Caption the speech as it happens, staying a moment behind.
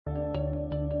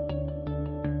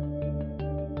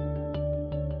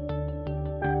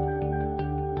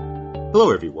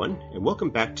Hello everyone, and welcome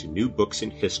back to New Books in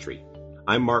History.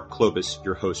 I'm Mark Klobus,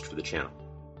 your host for the channel.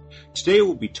 Today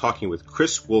we'll be talking with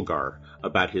Chris Woolgar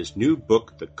about his new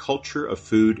book, The Culture of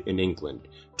Food in England,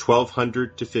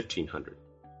 1200 to 1500.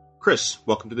 Chris,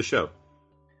 welcome to the show.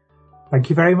 Thank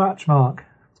you very much, Mark.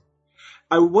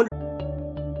 I wonder...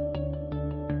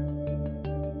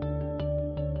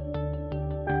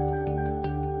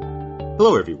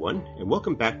 Hello everyone, and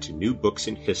welcome back to New Books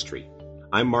in History.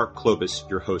 I'm Mark Klobus,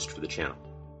 your host for the channel.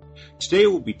 Today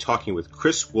we'll be talking with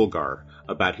Chris Woolgar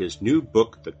about his new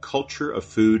book, The Culture of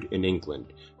Food in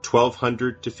England,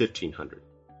 1200 to 1500.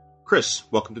 Chris,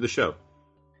 welcome to the show.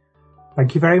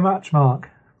 Thank you very much, Mark.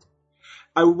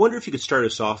 I wonder if you could start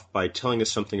us off by telling us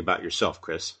something about yourself,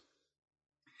 Chris.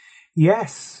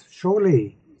 Yes,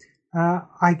 surely.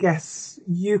 I guess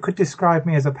you could describe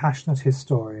me as a passionate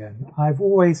historian. I've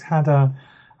always had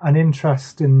an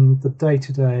interest in the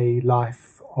day-to-day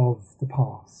life of the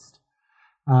past.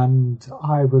 And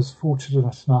I was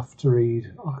fortunate enough to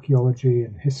read archaeology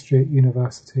and history at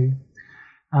university.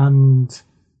 And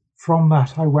from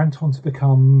that, I went on to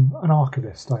become an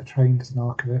archivist. I trained as an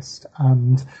archivist.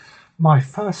 And my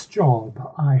first job,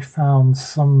 I found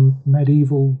some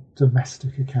medieval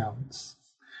domestic accounts.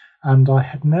 And I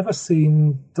had never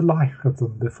seen the like of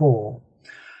them before.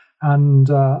 And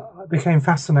I became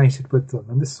fascinated with them.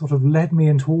 And this sort of led me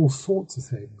into all sorts of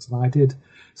things. And I did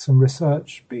some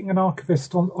research, being an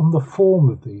archivist, on the form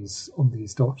of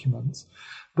these documents.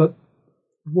 But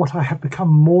what I have become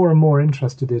more and more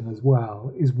interested in as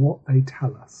well is what they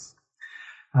tell us.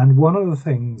 And one of the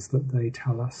things that they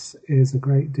tell us is a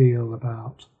great deal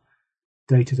about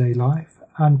day-to-day life,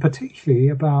 and particularly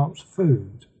about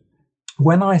food.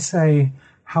 When I say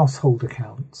household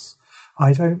accounts,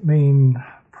 I don't mean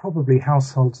probably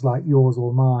households like yours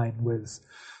or mine with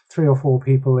 3 or 4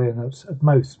 people in at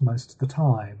most of the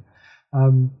time.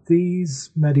 These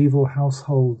medieval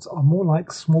households are more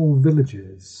like small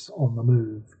villages on the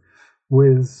move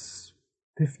with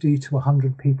 50 to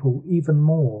 100 people, even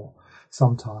more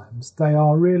sometimes. They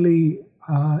are really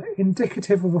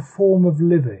indicative of a form of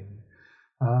living.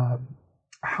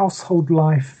 Household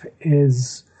life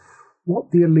is what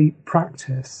the elite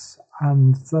practice,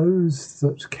 and those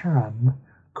that can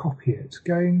copy it,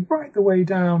 going right the way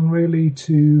down really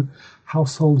to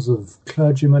households of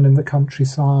clergymen in the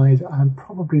countryside and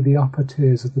probably the upper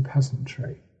tiers of the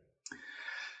peasantry.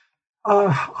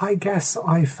 I guess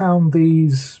I found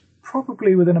these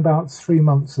probably within about 3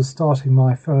 months of starting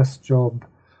my first job,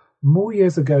 more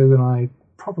years ago than I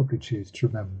probably choose to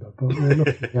remember, but we're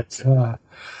looking at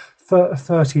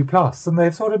 30 plus, and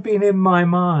they've sort of been in my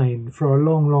mind for a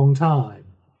long, long time.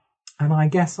 And I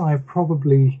guess I've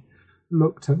probably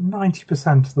looked at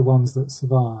 90% of the ones that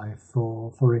survive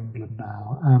for England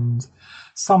now, and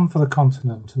some for the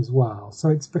continent as well. So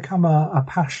it's become a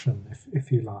passion,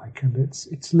 if you like, and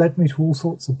it's led me to all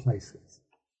sorts of places.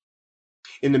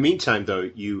 In the meantime, though,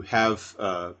 you have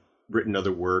written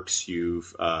other works,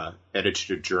 you've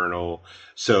edited a journal,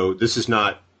 so this is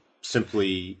not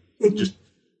simply just...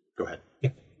 Go ahead.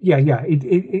 Yeah,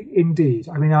 indeed.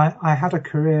 I mean, I had a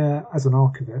career as an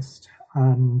archivist,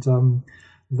 and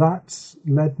that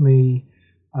led me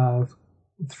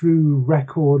through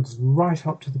records right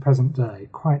up to the present day.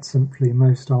 Quite simply,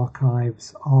 most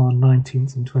archives are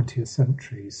 19th and 20th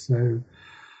centuries, so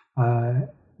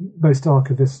most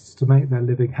archivists, to make their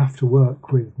living, have to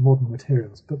work with modern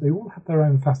materials, but they all have their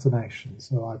own fascination.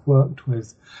 So I've worked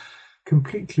with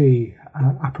completely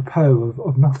apropos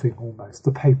of nothing almost,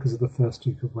 the papers of the first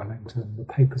Duke of Wellington, the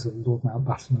papers of Lord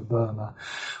Mountbatten of Burma,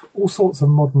 all sorts of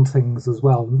modern things as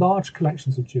well, large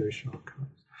collections of Jewish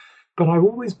archives. But I've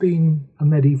always been a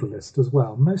medievalist as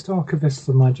well. Most archivists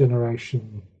of my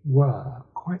generation were,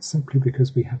 quite simply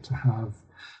because we had to have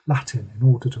Latin in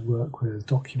order to work with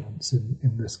documents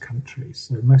in this country.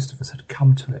 So most of us had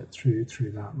come to it through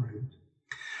that route.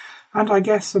 And I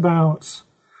guess about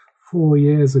 4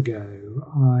 years ago,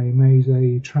 I made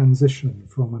a transition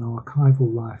from an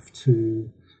archival life to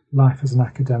life as an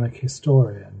academic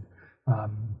historian.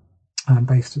 I'm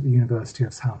based at the University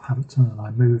of Southampton, and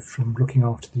I moved from looking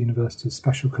after the University's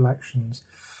special collections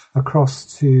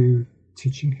across to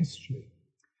teaching history.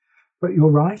 But you're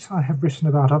right, I have written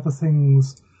about other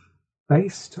things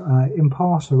based in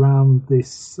part around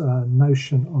this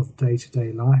notion of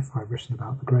day-to-day life. I've written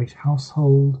about the great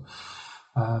household.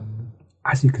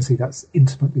 As you can see, that's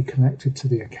intimately connected to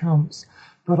the accounts.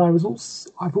 But I've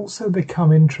also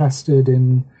become interested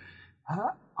in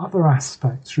other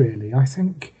aspects, really. I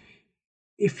think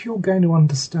if you're going to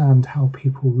understand how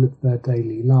people live their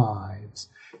daily lives,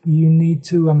 you need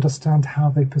to understand how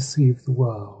they perceive the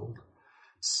world.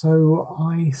 So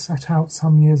I set out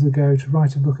some years ago to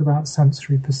write a book about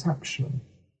sensory perception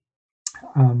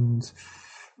and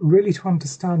really to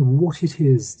understand what it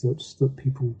is that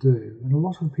people do. And a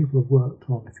lot of people have worked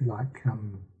on, if you like,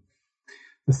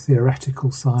 the theoretical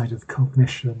side of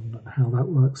cognition and how that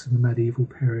works in the medieval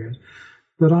period.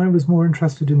 But I was more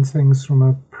interested in things from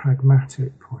a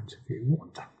pragmatic point of view.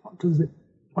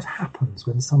 What happens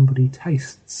when somebody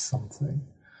tastes something?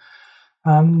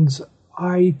 And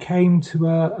I came to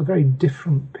a very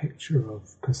different picture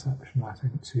of perception, I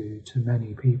think, to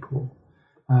many people.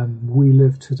 We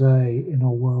live today in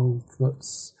a world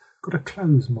that's got a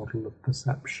closed model of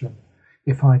perception.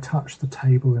 If I touch the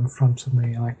table in front of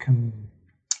me, I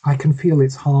can feel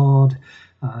it's hard,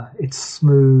 it's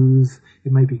smooth,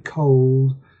 it may be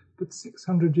cold, but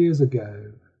 600 years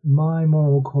ago, my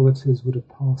moral qualities would have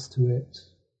passed to it.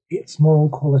 Its moral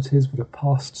qualities would have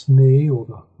passed to me, or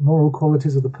the moral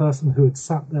qualities of the person who had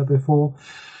sat there before.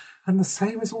 And the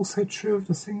same is also true of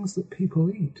the things that people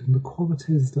eat and the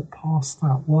qualities that pass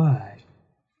that way.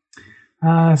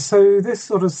 So this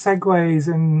sort of segues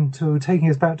into taking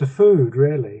us back to food,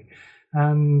 really.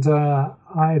 And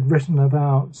I had written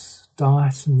about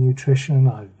diet and nutrition.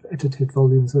 I've edited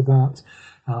volumes of that.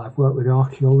 I've worked with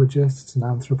archaeologists and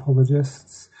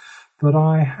anthropologists. But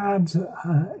I had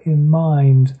in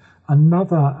mind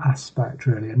another aspect,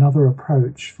 really, another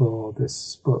approach for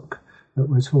this book that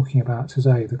we're talking about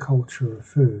today, the culture of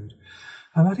food.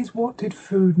 And that is, what did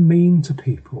food mean to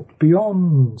people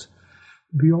beyond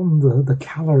the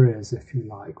calories, if you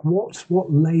like? What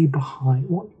lay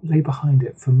behind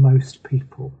it for most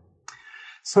people?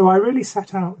 So I really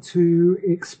set out to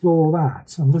explore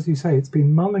that. And as you say, it's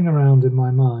been mulling around in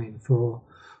my mind for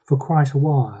quite a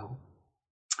while.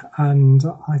 And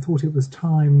I thought it was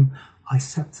time I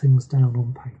set things down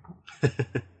on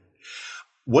paper.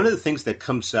 One of the things that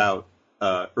comes out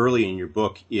early in your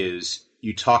book is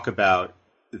you talk about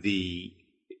the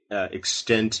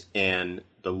extent and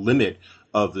the limit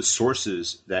of the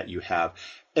sources that you have.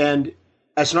 And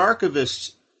as an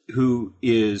archivist who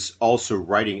is also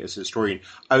writing as a historian,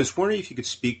 I was wondering if you could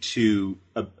speak to,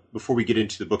 before we get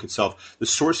into the book itself, the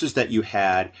sources that you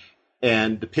had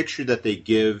and the picture that they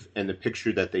give and the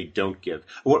picture that they don't give.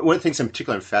 One of the things I'm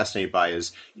particularly fascinated by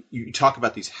is you talk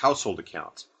about these household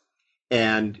accounts.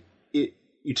 And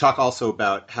you talk also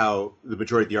about how the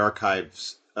majority of the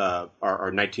archives are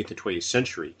 19th and 20th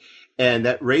century. And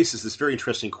that raises this very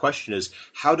interesting question: is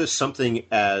how does something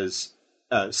as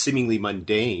seemingly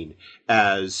mundane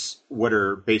as what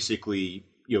are basically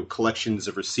collections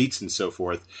of receipts and so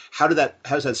forth, how does that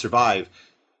survive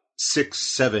 600,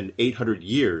 700, 800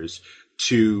 years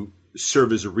to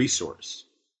serve as a resource?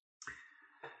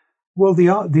 Well,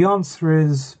 the answer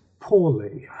is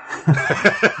poorly.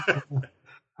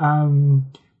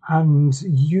 And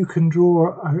you can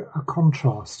draw a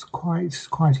contrast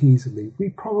quite easily. We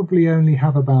probably only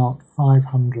have about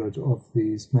 500 of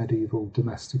these medieval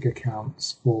domestic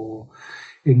accounts for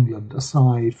England,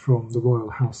 aside from the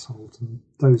royal household, and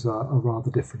those are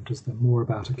rather different, as they're more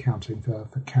about accounting for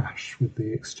cash with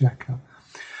the exchequer.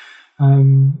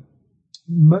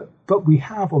 But we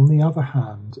have, on the other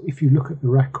hand, if you look at the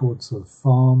records of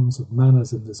farms, of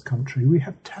manors in this country, we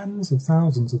have tens of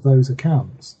thousands of those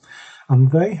accounts. And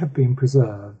they have been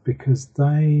preserved because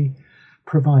they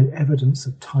provide evidence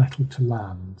of title to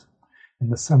land, in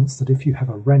the sense that if you have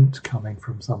a rent coming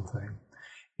from something,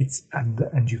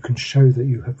 and you can show that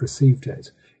you have received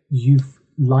it, you've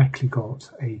likely got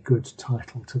a good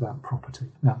title to that property.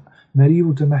 Now,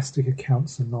 medieval domestic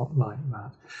accounts are not like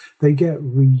that. They get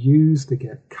reused, they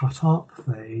get cut up,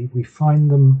 we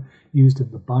find them used in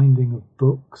the binding of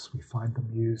books, we find them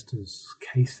used as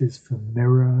cases for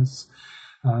mirrors.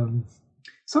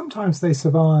 Sometimes they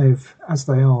survive as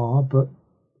they are, but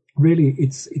really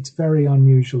it's very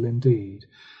unusual indeed.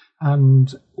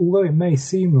 And although it may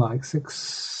seem like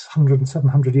 600 and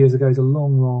 700 years ago is a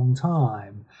long, long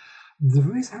time,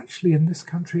 there is actually in this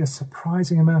country a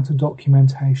surprising amount of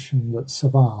documentation that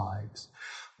survives.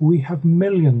 We have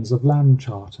millions of land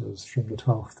charters from the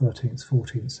 12th, 13th,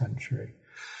 14th century.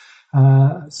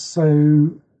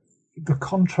 So the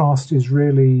contrast is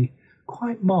really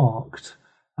quite marked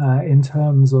in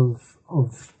terms of,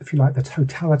 if you like, the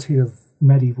totality of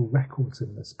medieval records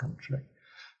in this country.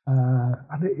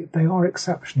 And they are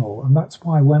exceptional. And that's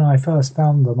why when I first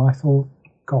found them, I thought,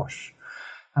 gosh,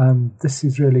 this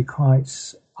is really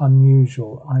quite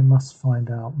unusual. I must find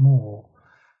out more.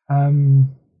 I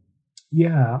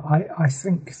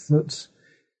think that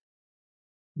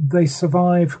they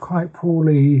survive quite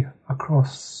poorly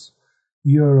across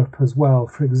Europe as well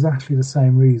for exactly the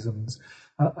same reasons,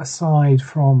 aside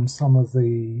from some of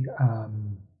the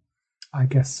I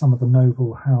guess, some of the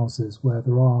noble houses where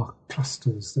there are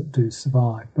clusters that do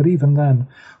survive. But even then,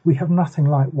 we have nothing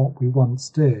like what we once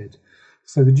did.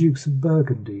 So the Dukes of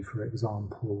Burgundy, for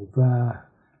example, their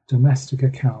domestic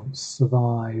accounts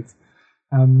survive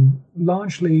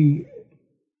largely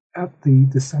at the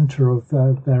centre of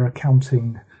their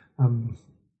accounting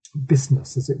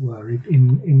business, as it were,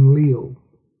 in Lille.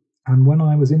 And when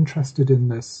I was interested in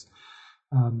this,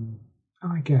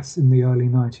 I guess in the early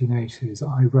 1980s,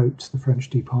 I wrote to the French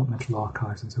Departmental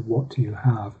Archives and said, what do you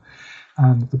have?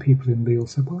 And the people in Lille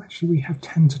said, well, actually, we have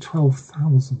 10 to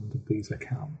 12,000 of these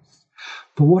accounts.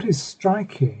 But what is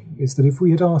striking is that if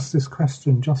we had asked this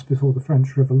question just before the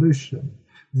French Revolution,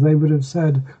 they would have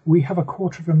said, we have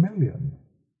 250,000.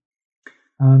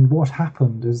 And what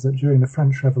happened is that during the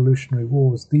French Revolutionary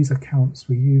Wars, these accounts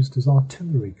were used as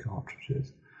artillery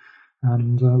cartridges.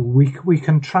 And we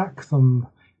can track them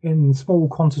in small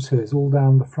quantities all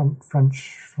down the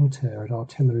French frontier at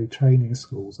artillery training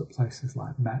schools at places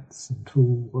like Metz and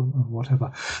Toul and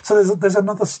whatever. So there's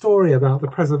another story about the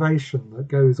preservation that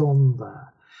goes on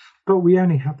there. But we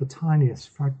only have the tiniest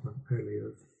fragment, really,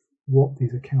 of what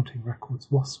these accounting records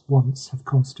once have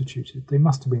constituted. They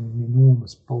must have been an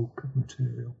enormous bulk of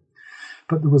material.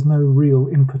 But there was no real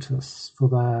impetus for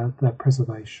their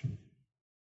preservation.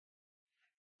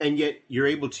 And yet you're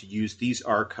able to use these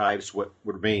archives, what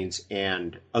remains,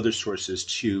 and other sources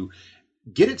to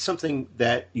get at something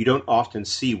that you don't often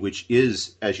see, which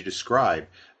is, as you describe,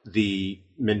 the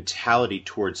mentality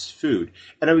towards food.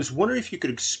 And I was wondering if you could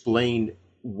explain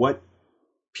what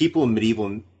people in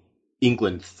medieval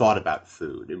England thought about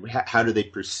food, and how do they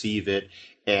perceive it,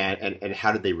 and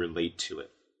how do they relate to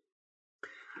it?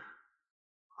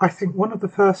 I think one of the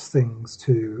first things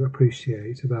to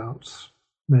appreciate about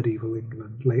medieval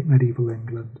England, late medieval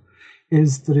England,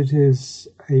 is that it is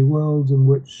a world in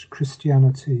which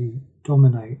Christianity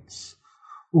dominates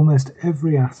almost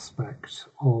every aspect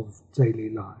of daily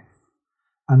life.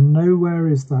 And nowhere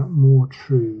is that more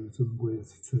true than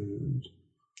with food.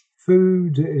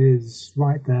 Food is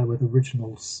right there with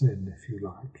original sin, if you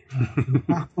like. The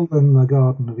apple in the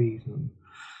Garden of Eden,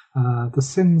 the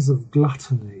sins of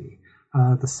gluttony,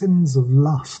 the sins of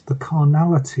lust, the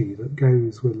carnality that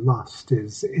goes with lust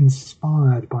is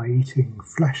inspired by eating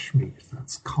flesh meat.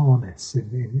 That's carnis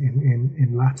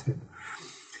in Latin.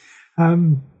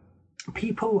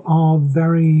 People are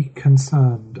very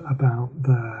concerned about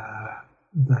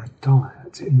their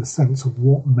diet in the sense of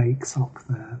what makes up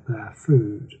their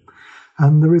food.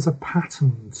 And there is a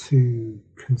pattern to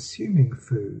consuming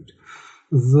food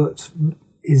that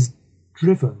is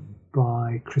driven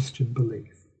by Christian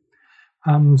belief.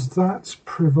 And that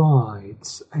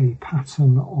provides a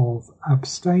pattern of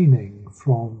abstaining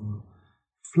from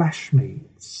flesh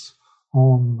meats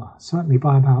certainly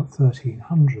by about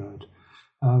 1300,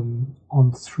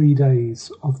 on 3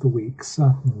 days of the week,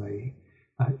 certainly,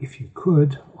 if you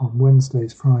could, on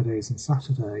Wednesdays, Fridays and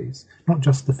Saturdays, not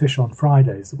just the fish on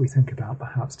Fridays that we think about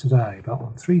perhaps today, but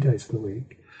on 3 days of the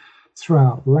week,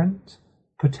 throughout Lent,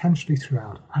 potentially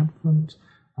throughout Advent,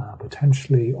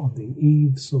 potentially on the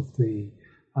eves of the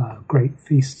great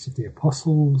feasts of the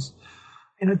apostles.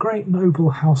 In a great noble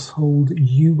household,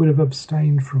 you would have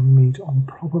abstained from meat on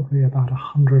probably about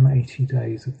 180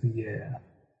 days of the year.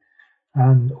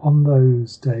 And on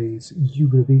those days, you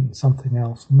would have eaten something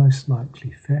else, most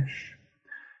likely fish.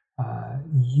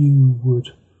 You would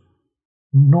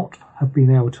not have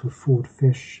been able to afford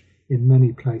fish in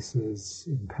many places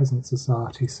in peasant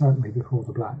society, certainly before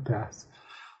the Black Death.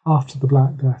 After the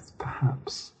Black Death,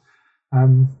 perhaps,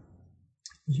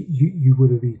 you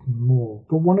would have eaten more.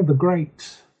 But one of the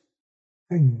great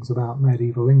things about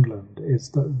medieval England is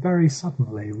that very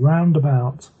suddenly, round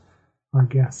about, I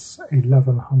guess,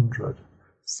 1100,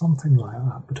 something like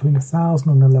that, between 1000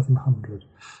 and 1100,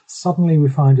 suddenly we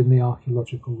find in the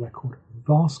archaeological record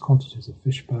vast quantities of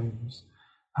fish bones,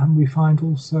 and we find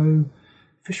also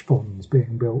fish ponds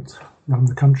being built around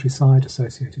the countryside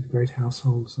associated with great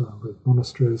households, with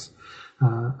monasteries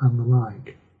and the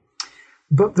like.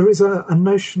 But there is a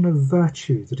notion of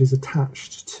virtue that is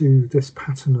attached to this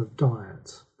pattern of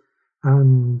diet,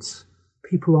 and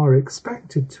people are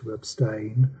expected to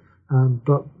abstain,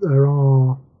 but there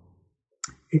are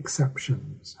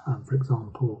exceptions. For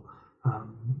example,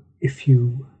 if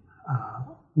you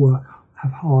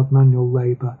have hard manual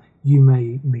labour, you may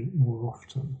eat meat more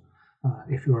often.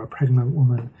 If you're a pregnant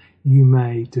woman, you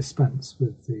may dispense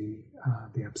with the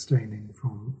abstaining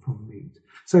from meat.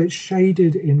 So it's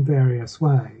shaded in various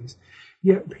ways,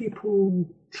 yet people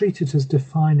treat it as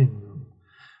defining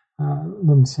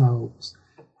themselves.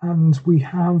 And we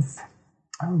have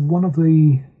one of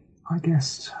the, I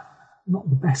guess, not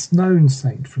the best known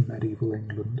saint from medieval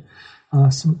England,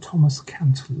 St. Thomas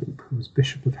Cantilupe, who was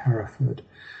Bishop of Hereford,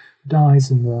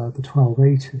 dies in the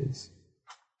 1280s.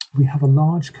 We have a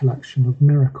large collection of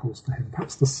miracles for him,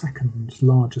 perhaps the second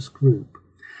largest group.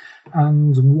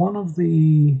 And one of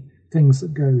the things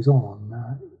that goes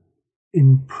on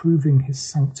in proving his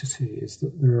sanctity is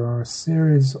that there are a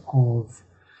series of,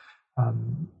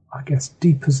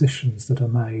 depositions that are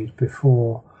made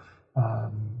before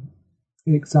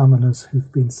the examiners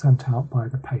who've been sent out by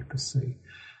the papacy.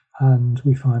 And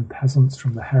we find peasants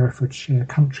from the Herefordshire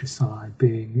countryside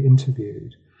being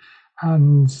interviewed.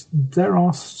 And they're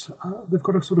asked, they've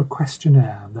got a sort of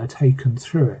questionnaire, and they're taken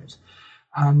through it.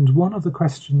 And one of the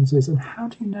questions is, and how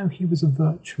do you know he was a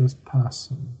virtuous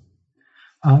person?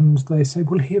 And they say,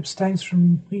 well, he abstains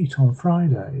from meat on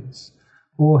Fridays,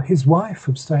 or his wife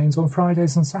abstains on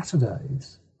Fridays and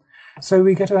Saturdays. So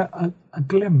we get a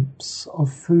glimpse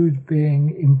of food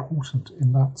being important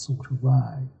in that sort of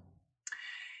way.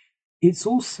 It's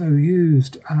also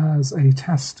used as a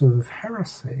test of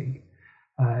heresy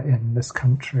in this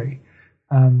country.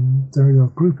 There are a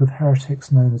group of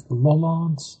heretics known as the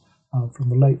Lollards from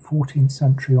the late 14th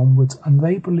century onwards, and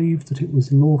they believed that it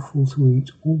was lawful to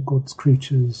eat all God's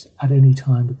creatures at any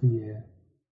time of the year.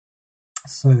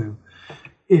 So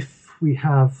if we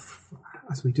have,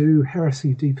 as we do,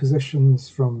 heresy depositions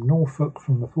from Norfolk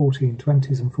from the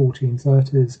 1420s and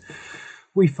 1430s,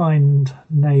 we find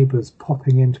neighbours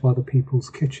popping into other people's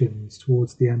kitchens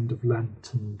towards the end of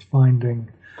Lent and finding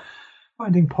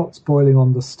pots boiling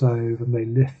on the stove, and they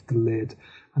lift the lid,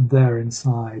 and there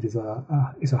inside is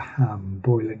a ham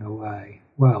boiling away.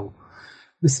 Well,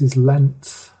 this is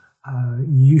Lent.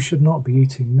 You should not be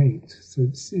eating meat. So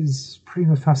this is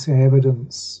prima facie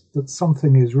evidence that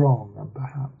something is wrong, and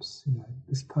perhaps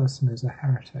this person is a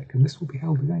heretic, and this will be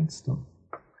held against them.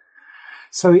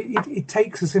 So it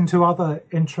takes us into other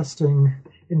interesting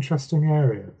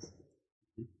areas.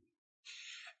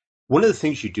 One of the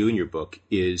things you do in your book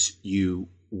is you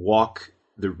walk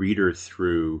the reader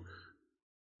through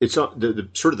the sort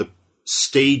of the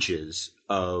stages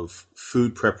of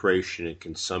food preparation and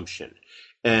consumption.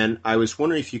 And I was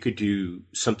wondering if you could do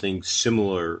something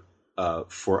similar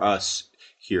for us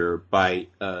here by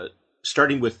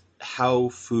starting with how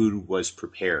food was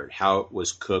prepared, how it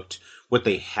was cooked, what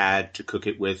they had to cook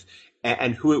it with,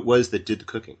 and who it was that did the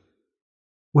cooking.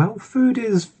 Well, food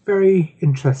is very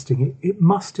interesting. It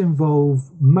must involve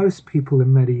most people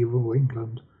in medieval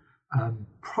England,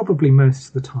 probably most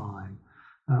of the time,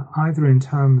 either in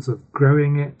terms of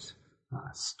growing it,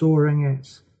 storing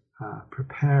it,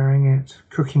 preparing it,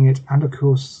 cooking it, and of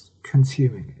course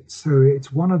consuming it. So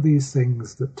it's one of these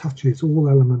things that touches all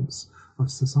elements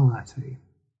of society.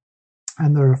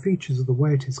 And there are features of the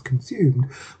way it is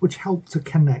consumed which help to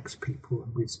connect people.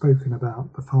 And we've spoken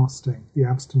about the fasting, the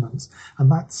abstinence,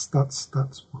 and that's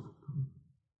one of them.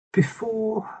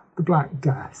 Before the Black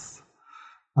Death,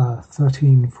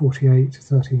 1348 to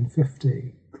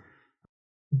 1350,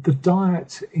 the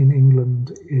diet in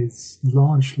England is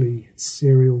largely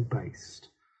cereal-based.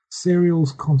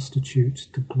 Cereals constitute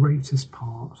the greatest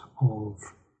part of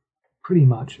pretty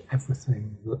much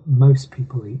everything that most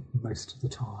people eat most of the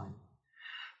time.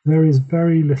 There is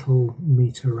very little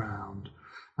meat around.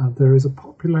 There is a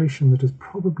population that has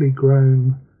probably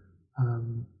grown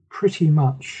pretty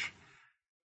much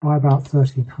by about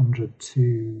 1300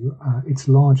 to its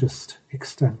largest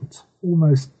extent,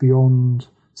 almost beyond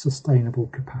sustainable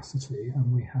capacity.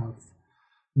 And we have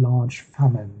large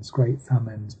famines, great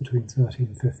famines between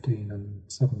 1315 and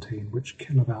 17, which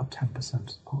kill about 10% of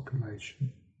the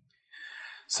population.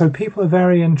 So people are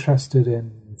very interested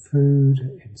in food,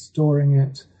 in storing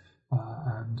it,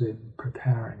 and in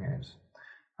preparing it.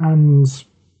 And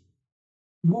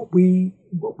what we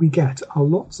get are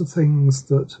lots of things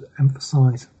that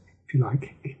emphasize, if you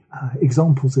like,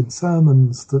 examples in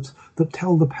sermons that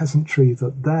tell the peasantry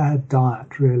that their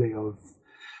diet really of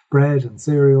bread and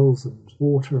cereals and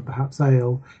water and perhaps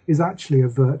ale is actually a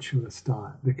virtuous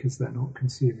diet because they're not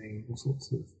consuming all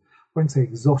sorts of, I won't say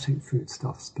exotic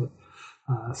foodstuffs, but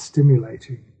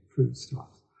stimulating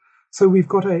foodstuffs. So we've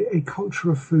got a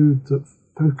culture of food that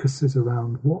focuses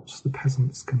around what the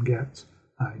peasants can get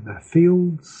in their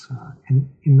fields,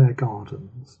 in their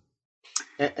gardens.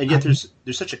 And yet there's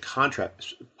such a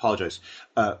contrast,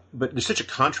 but there's such a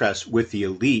contrast with the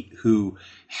elite who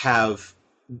have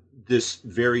this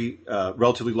very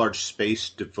relatively large space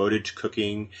devoted to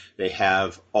cooking. They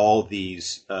have all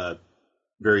these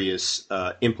various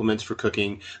implements for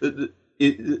cooking.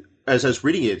 As I was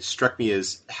reading it struck me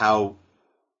as how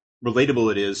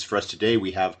relatable it is for us today.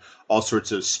 We have all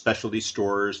sorts of specialty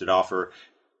stores that offer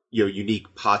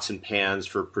unique pots and pans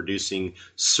for producing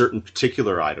certain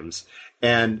particular items.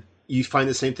 And you find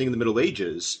the same thing in the Middle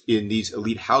Ages in these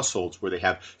elite households where they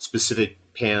have specific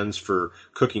pans for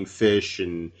cooking fish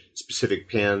and specific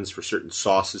pans for certain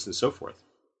sauces and so forth.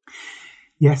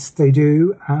 Yes, they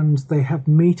do. And they have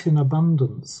meat in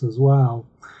abundance as well.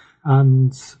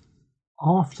 And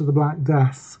after the Black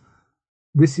Death,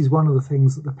 this is one of the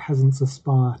things that the peasants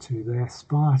aspire to. They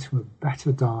aspire to a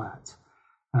better diet.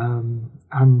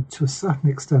 And to a certain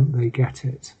extent, they get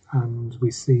it. And we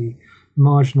see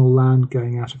marginal land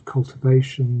going out of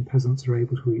cultivation. Peasants are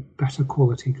able to eat better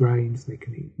quality grains. They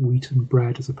can eat wheaten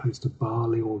bread as opposed to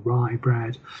barley or rye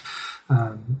bread.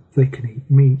 They can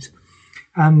eat meat.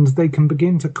 And they can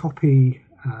begin to copy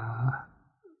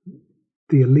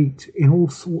the elite in all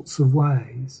sorts of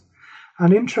ways.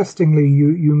 And interestingly,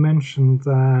 you mentioned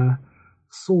their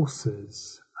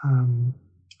sources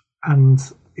and,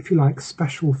 if you like,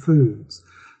 special foods.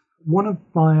 One of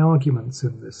my arguments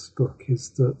in this book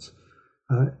is that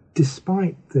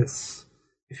despite this,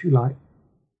 if you like,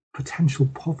 potential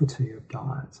poverty of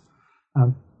diet,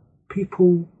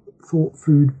 people thought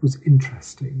food was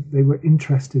interesting. They were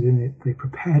interested in it. They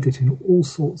prepared it in all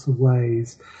sorts of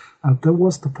ways. There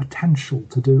was the potential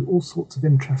to do all sorts of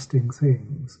interesting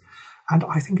things. And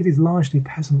I think it is largely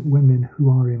peasant women who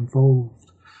are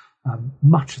involved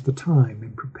much of the time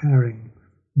in preparing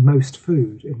most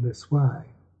food in this way.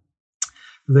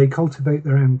 They cultivate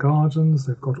their own gardens.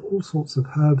 They've got all sorts of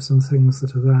herbs and things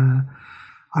that are there.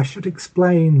 I should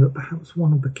explain that perhaps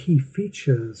one of the key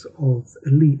features of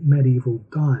elite medieval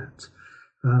diet,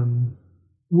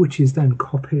 which is then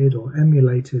copied or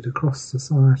emulated across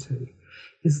society,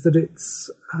 is that it's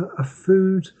a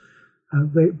food.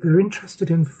 They're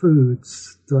interested in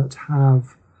foods that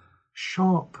have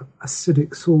sharp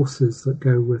acidic sauces that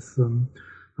go with them,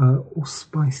 or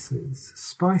spices.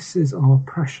 Spices are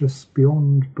precious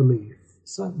beyond belief,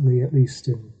 certainly at least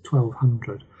in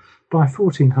 1200. By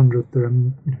 1400, there are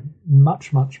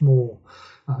much, much more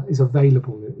is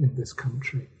available in this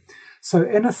country. So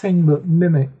anything that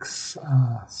mimics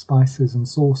spices and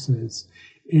sauces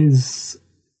is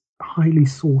highly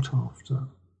sought after.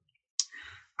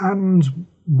 And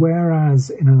whereas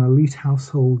in an elite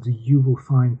household you will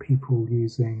find people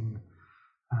using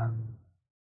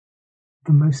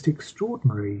the most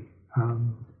extraordinary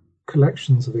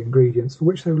collections of ingredients for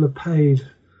which they will have paid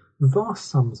vast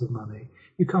sums of money,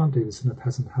 you can't do this in a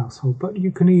peasant household, but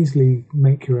you can easily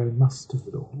make your own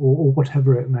mustard or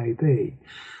whatever it may be.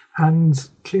 And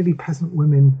clearly peasant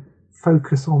women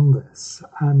focus on this,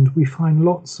 and we find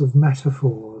lots of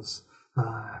metaphors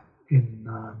in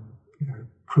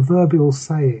proverbial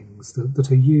sayings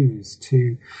that are used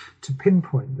to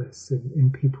pinpoint this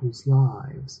in people's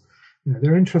lives.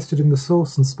 They're interested in the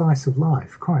source and spice of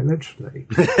life, quite literally.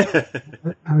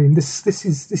 I mean, this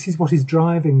is what is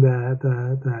driving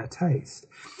their taste.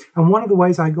 And one of the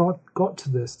ways I got to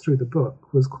this through the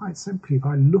book was quite simply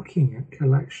by looking at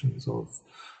collections of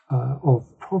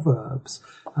proverbs,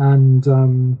 and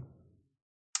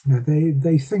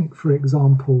they think, for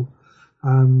example,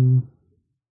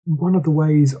 one of the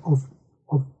ways of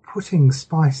putting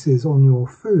spices on your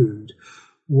food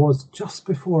was just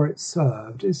before it's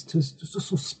served is to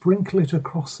sort of sprinkle it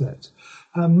across it,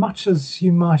 much as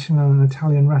you might in an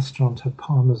Italian restaurant have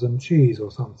Parmesan cheese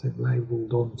or something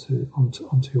labelled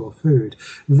onto your food.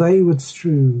 They would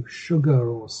strew sugar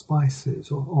or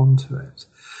spices onto it.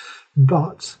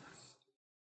 But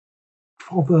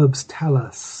Proverbs tell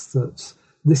us that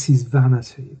this is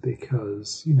vanity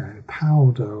because,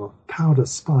 powder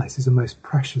spice is a most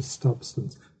precious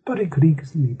substance, but it could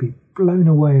easily be blown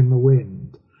away in the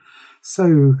wind.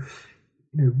 So,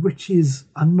 riches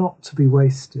are not to be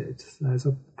wasted. There's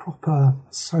a proper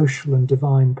social and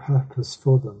divine purpose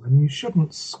for them, and you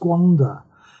shouldn't squander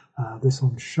this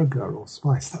on sugar or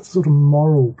spice. That's the sort of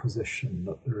moral position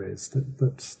that there is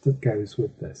that goes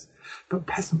with this. But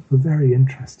peasants were very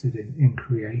interested in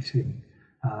creating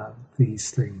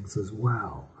these things as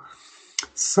well.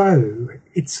 So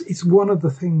it's one of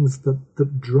the things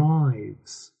that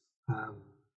drives,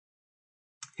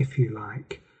 if you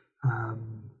like,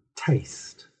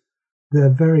 taste. They're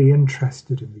very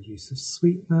interested in the use of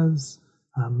sweeteners.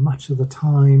 Much of the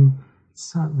time,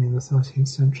 certainly in the 13th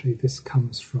century, this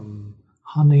comes from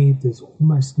honey. There's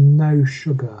almost no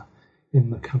sugar in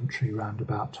the country round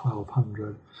about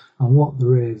 1200, and what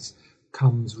there is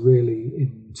comes really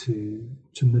into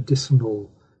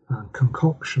medicinal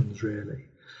concoctions, really.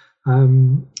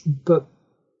 But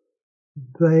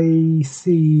they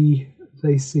see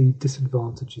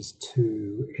disadvantages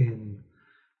too in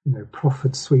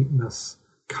proffered sweetness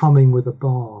coming with a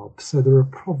barb. So there are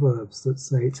proverbs that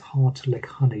say it's hard to lick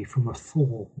honey from a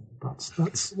thorn. That's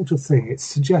that sort of thing. It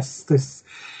suggests this,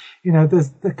 there's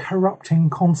the corrupting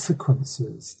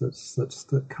consequences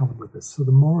that come with this. So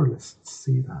the moralists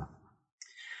see that.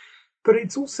 But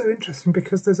it's also interesting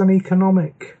because there's an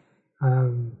economic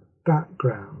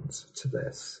background to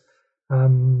this.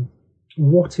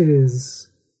 What is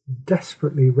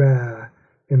desperately rare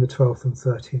in the 12th and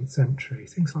 13th century,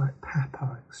 things like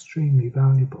pepper, extremely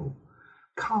valuable,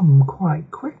 come quite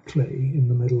quickly in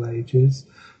the Middle Ages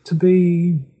to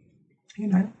be,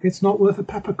 it's not worth a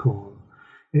peppercorn.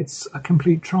 It's a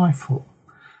complete trifle.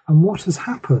 And what has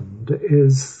happened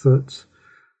is that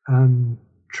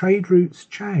trade routes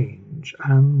change,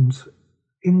 and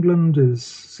England is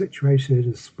situated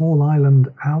as a small island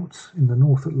out in the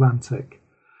North Atlantic.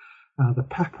 The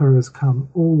pepper has come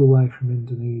all the way from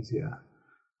Indonesia.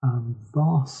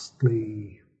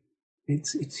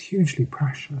 It's hugely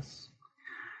precious.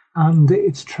 And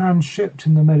it's transshipped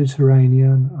in the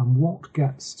Mediterranean, and what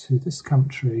gets to this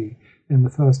country in the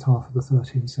first half of the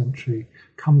 13th century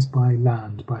comes by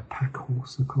land, by pack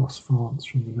horse across France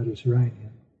from the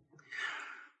Mediterranean.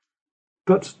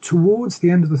 But towards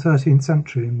the end of the 13th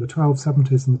century, in the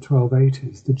 1270s and the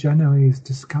 1280s, the Genoese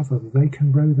discover that they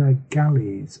can row their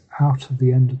galleys out of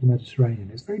the end of the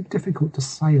Mediterranean. It's very difficult to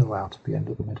sail out of the end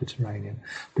of the Mediterranean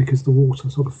because the water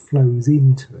sort of flows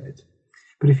into it.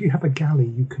 But if you have a galley,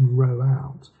 you can row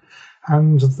out.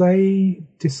 And they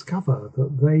discover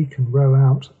that they can row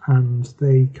out, and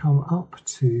they come up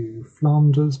to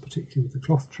Flanders, particularly with the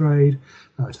cloth trade,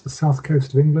 to the south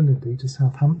coast of England, indeed to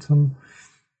Southampton.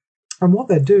 And what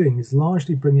they're doing is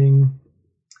largely bringing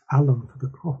alum for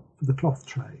the cloth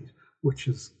trade, which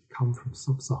has come from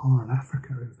sub-Saharan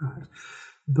Africa, in fact.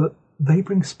 But they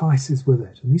bring spices with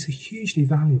it, and these are hugely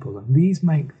valuable, and these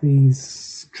make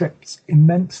these trips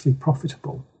immensely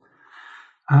profitable.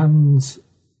 And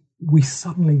we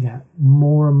suddenly get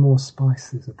more and more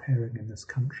spices appearing in this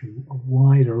country, a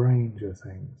wider range of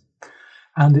things.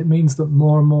 And it means that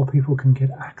more and more people can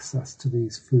get access to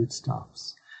these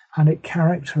foodstuffs. And it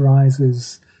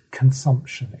characterizes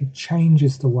consumption. It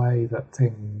changes the way that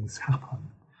things happen.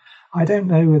 I don't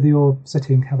know whether you're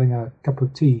sitting having a cup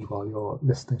of tea while you're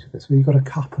listening to this, where you've got a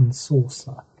cup and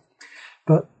saucer.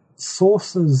 But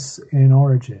saucers in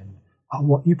origin are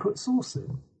what you put sauce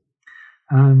in.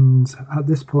 And at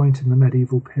this point in the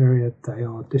medieval period, they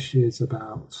are dishes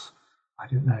about,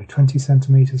 20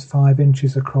 centimetres, 5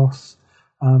 inches across,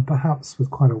 perhaps with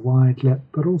quite a wide lip,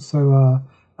 but also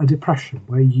a depression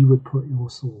where you would put your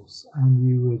sauce and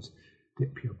you would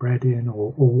dip your bread in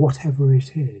or whatever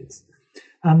it is.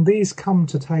 And these come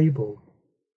to table.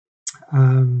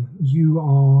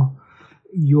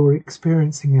 You're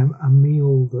experiencing a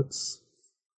meal that's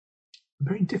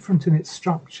very different in its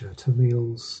structure to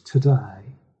meals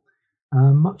today.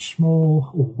 Much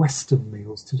more, or Western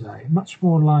meals today, much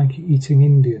more like eating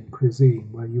Indian cuisine,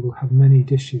 where you will have many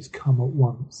dishes come at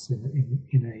once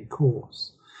in a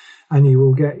course. And you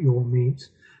will get your meat,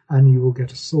 and you will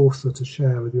get a saucer to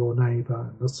share with your neighbour,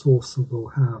 and the saucer will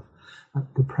have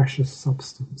the precious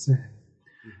substance in.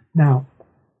 Now,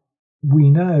 we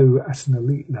know at an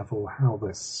elite level how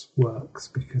this works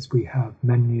because we have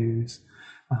menus.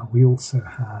 We also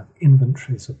have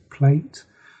inventories of plate,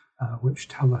 which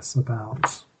tell us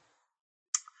about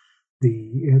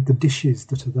the dishes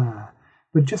that are there.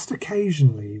 But just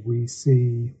occasionally we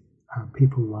see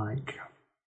people like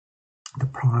the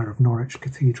prior of Norwich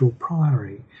Cathedral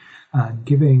Priory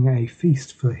giving a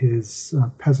feast for his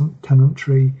peasant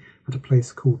tenantry at a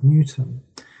place called Newton.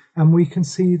 And we can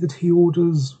see that he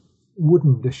orders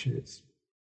wooden dishes,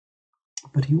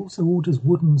 but he also orders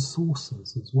wooden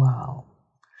saucers as well.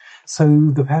 So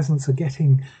the peasants are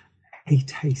getting a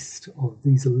taste of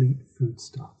these elite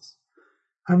foodstuffs.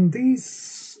 And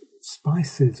these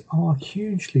spices are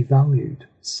hugely valued,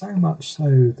 so much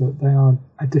so that they are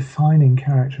a defining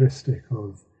characteristic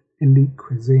of elite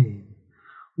cuisine.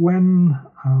 When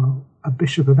a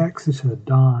Bishop of Exeter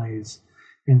dies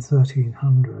in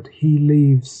 1300, he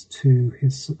leaves to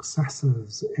his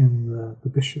successors in the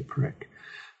bishopric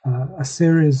a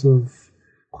series of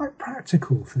quite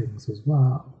practical things as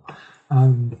well.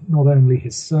 Not only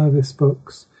his service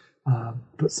books,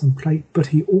 but some plate, but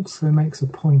he also makes a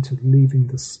point of leaving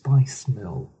the spice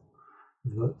mill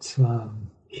that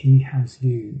he has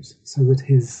used so that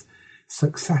his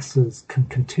successors can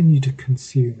continue to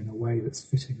consume in a way that's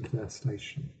fitting of their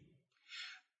station.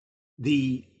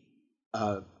 The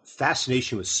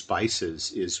fascination with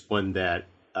spices is one that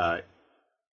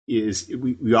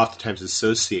we oftentimes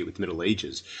associate with the Middle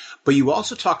Ages. But you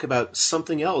also talk about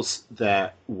something else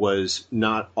that was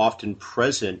not often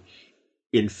present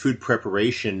in food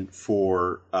preparation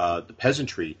for the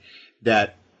peasantry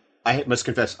that I must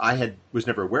confess was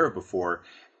never aware of before,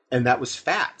 and that was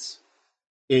fats.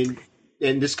 And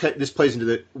this plays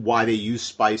into why they use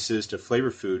spices to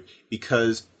flavor food,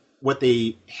 because what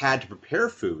they had to prepare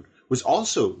food was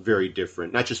also very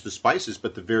different. Not just the spices,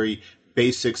 but the very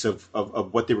basics of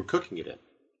what they were cooking it in.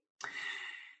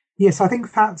 Yes, I think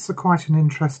fats are quite an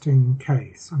interesting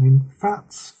case. I mean,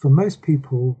 fats for most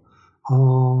people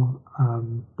are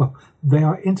they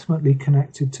are intimately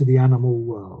connected to the animal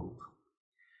world,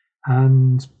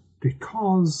 and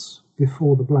because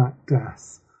before the Black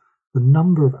Death, the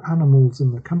number of animals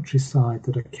in the countryside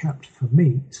that are kept for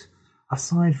meat,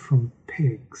 aside from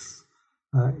pigs,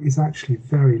 is actually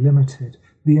very limited.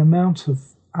 The amount of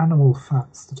animal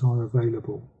fats that are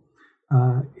available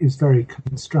is very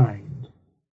constrained.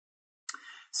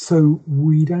 So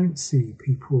we don't see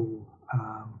people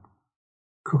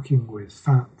cooking with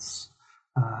fats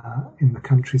in the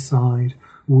countryside.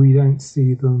 We don't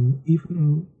see them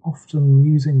even often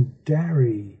using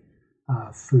dairy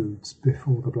foods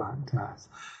before the Black Death.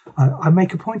 I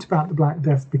make a point about the Black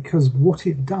Death because what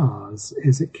it does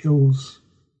is it kills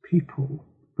people,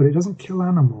 but it doesn't kill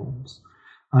animals.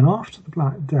 And after the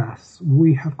Black Death,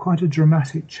 we have quite a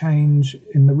dramatic change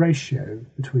in the ratio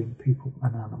between people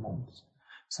and animals.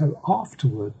 So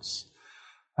afterwards,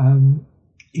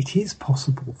 it is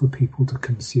possible for people to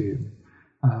consume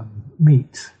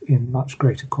meat in much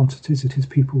greater quantities. It is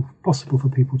possible for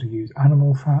people to use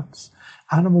animal fats.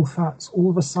 Animal fats all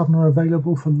of a sudden are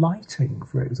available for lighting,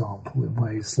 for example, in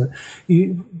ways that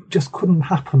you just couldn't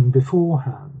happen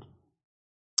beforehand.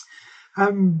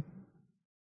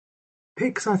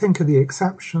 Pigs, I think, are the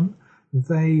exception.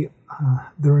 There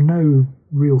are no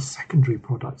real secondary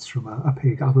products from a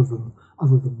pig other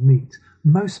than meat.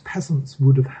 Most peasants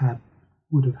would have had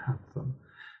them,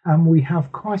 and we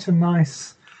have quite a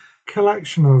nice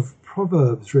collection of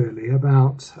proverbs, really,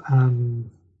 about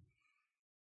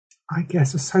I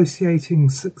guess associating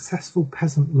successful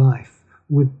peasant life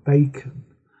with bacon,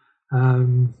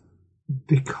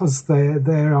 because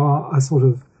they are a sort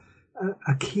of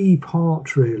a key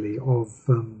part, really, of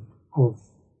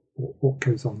what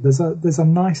goes on. There's a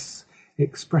nice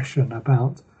expression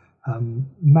about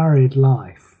married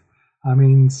life. I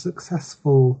mean,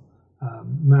 successful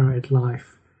married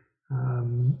life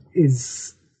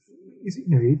is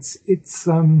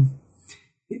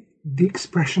the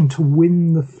expression to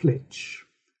win the flitch.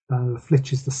 The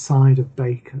flitch is the side of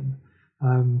bacon,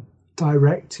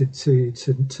 directed to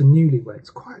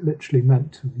newlyweds, quite literally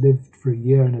meant to have lived for a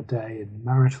year and a day in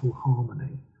marital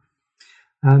harmony.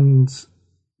 And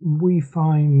we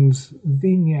find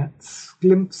vignettes,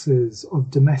 glimpses of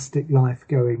domestic life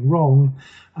going wrong,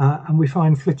 and we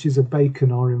find flitches of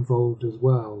bacon are involved as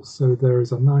well. So there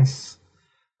is a nice,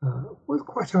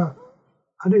 quite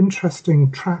an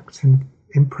interesting tract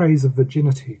in praise of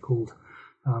virginity called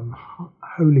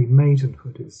Holy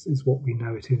Maidenhood, is what we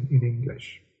know it in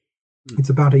English. It's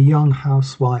about a young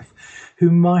housewife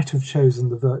who might have chosen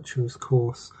the virtuous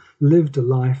course, lived a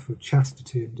life of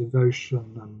chastity and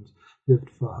devotion, and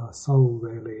lived for her soul,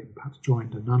 really, and perhaps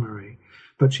joined a nunnery.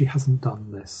 But she hasn't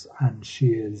done this, and she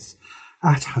is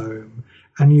at home,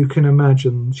 and you can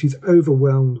imagine she's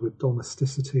overwhelmed with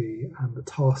domesticity and the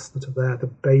tasks that are there. The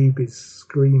baby's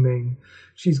screaming.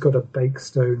 She's got a bake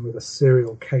stone with a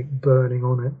cereal cake burning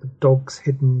on it. The dog's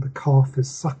hidden. The calf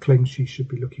is suckling. She should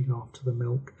be looking after the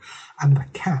milk. And the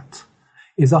cat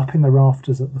is up in the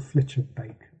rafters at the flitch of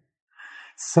bacon.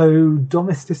 So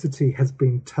domesticity has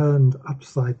been turned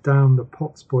upside down. The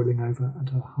pot's boiling over and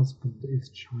her husband is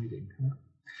chiding her.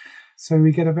 So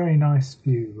we get a very nice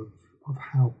view of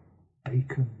how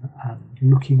bacon and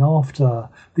looking after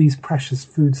these precious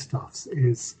foodstuffs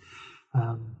is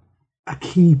a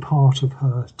key part of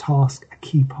her task, a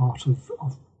key part of,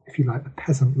 if you like, the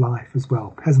peasant life as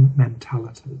well, peasant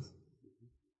mentalities.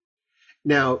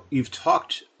 Now, you've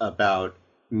talked about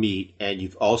meat and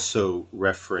you've also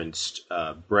referenced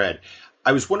bread.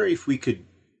 I was wondering if we could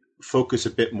focus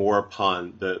a bit more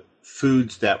upon the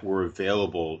foods that were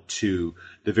available to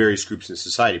the various groups in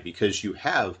society, because you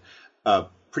have a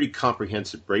pretty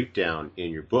comprehensive breakdown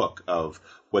in your book of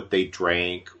what they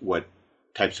drank, what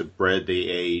types of bread they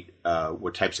ate,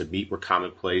 what types of meat were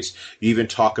commonplace. You even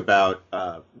talk about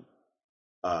the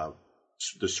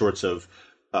sorts of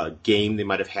game they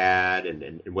might have had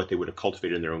and what they would have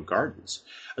cultivated in their own gardens.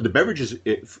 The beverages,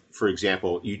 for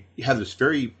example, you have this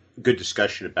very good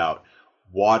discussion about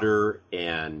water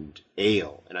and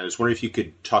ale. And I was wondering if you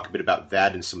could talk a bit about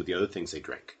that and some of the other things they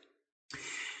drank.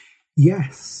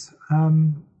 Yes.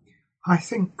 I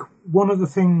think one of the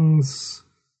things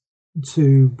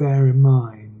to bear in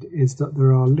mind find is that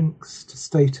there are links to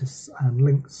status and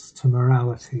links to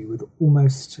morality with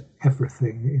almost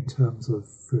everything in terms of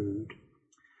food.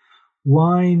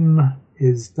 Wine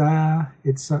is there.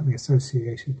 It's certainly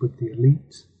associated with the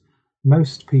elite.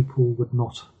 Most people would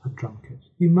not have drunk it.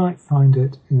 You might find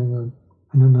it in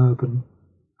an urban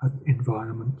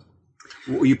environment.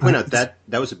 Well, you point out that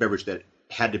was a beverage that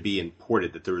had to be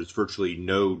imported, that there was virtually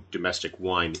no domestic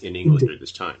wine in England at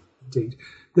this time. Indeed.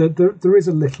 There is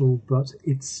a little, but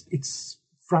it's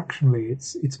fractionally,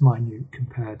 it's minute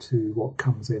compared to what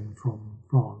comes in from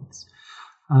France.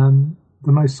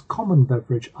 The most common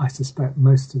beverage, I suspect,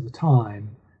 most of the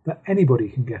time that anybody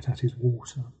can get at is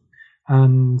water.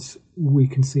 And we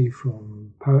can see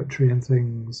from poetry and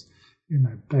things,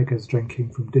 beggars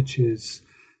drinking from ditches,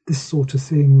 this sort of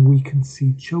thing. We can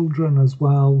see children as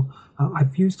well.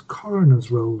 I've used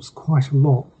coroner's rolls quite a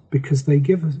lot because they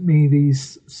give me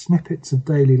these snippets of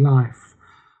daily life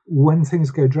when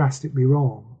things go drastically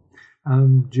wrong.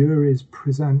 Juries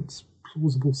present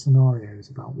plausible scenarios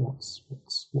about what's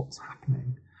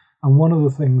happening. And one of the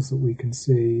things that we can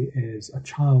see is a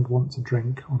child wants a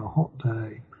drink on a hot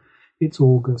day. It's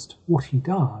August. What he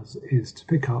does is to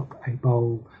pick up a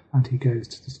bowl and he goes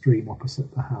to the stream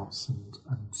opposite the house and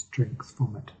drinks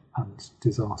from it, and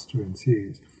disaster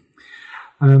ensues.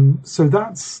 So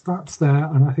that's there,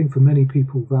 and I think for many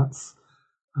people that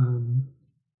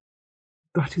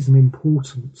is an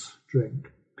important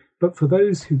drink. But for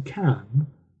those who can,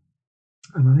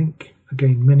 and I think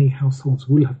again many households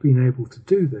will have been able to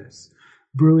do this,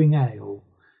 brewing ale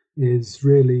is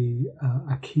really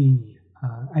a key.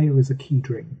 Ale is a key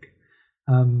drink.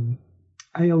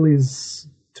 Ale is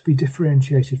to be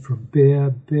differentiated from beer.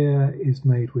 Beer is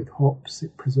made with hops.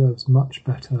 It preserves much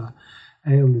better.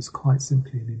 Ale is quite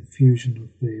simply an infusion of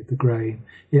the grain.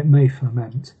 It may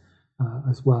ferment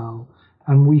as well.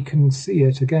 And we can see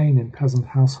it again in peasant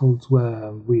households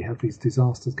where we have these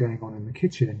disasters going on in the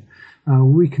kitchen.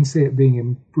 We can see it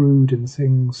being brewed in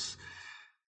things,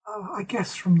 I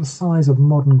guess, from the size of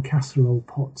modern casserole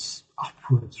pots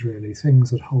upwards, really, things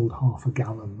that hold half a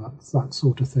gallon, that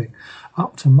sort of thing,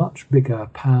 up to much bigger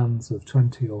pans of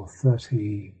 20 or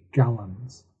 30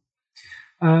 gallons.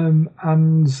 And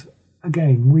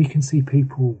again, we can see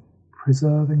people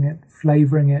preserving it,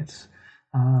 flavouring it,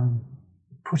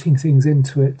 putting things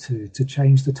into it to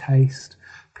change the taste.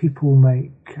 People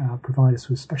provide us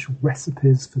with special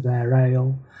recipes for their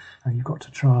ale, and you've got to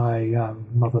try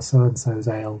Mother So and So's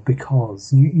ale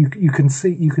because you can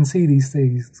see these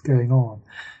things going on.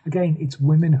 Again, it's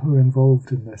women who are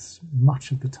involved in this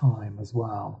much of the time as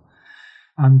well,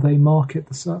 and they market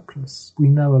the surplus. We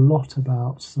know a lot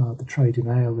about the trade in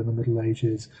ale in the Middle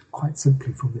Ages quite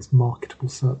simply from this marketable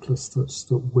surplus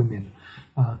that women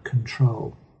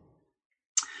control.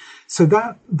 So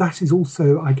that is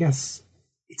also, I guess,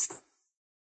 it's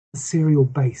the cereal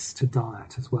base to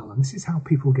diet as well. And this is how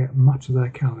people get much of their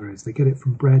calories. They get it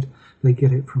from bread, they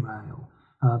get it from ale.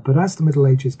 But as the Middle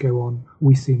Ages go on,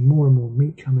 we see more and more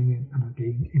meat coming in,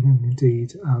 and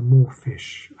indeed more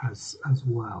fish as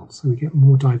well. So we get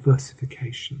more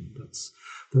diversification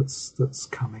that's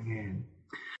coming in.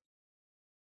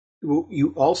 Well,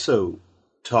 you also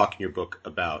talk in your book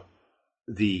about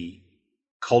the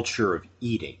culture of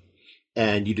eating.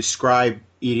 And you describe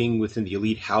eating within the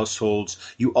elite households.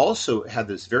 You also have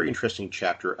this very interesting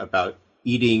chapter about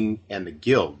eating and the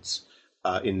guilds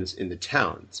in the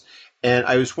towns. And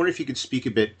I was wondering if you could speak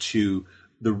a bit to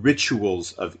the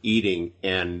rituals of eating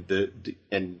and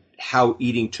and how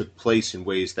eating took place in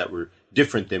ways that were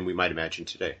different than we might imagine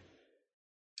today.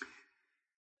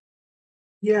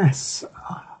 Yes,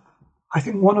 I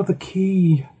think one of the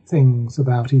key things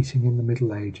about eating in the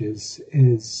Middle Ages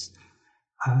is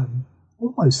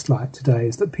almost like today,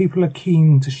 is that people are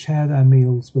keen to share their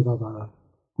meals with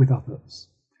others.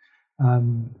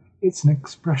 It's an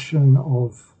expression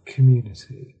of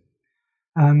community.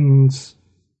 And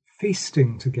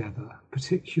feasting together,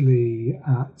 particularly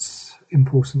at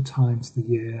important times of the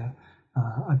year,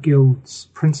 a guild's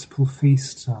principal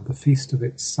feast, the feast of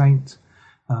its saint,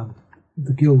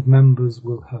 the guild members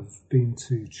will have been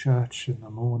to church in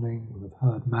the morning, will have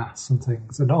heard mass and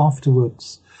things, and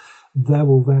afterwards there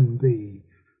will then be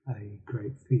a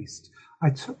great feast. I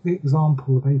took the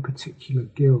example of a particular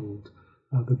guild,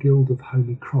 the Guild of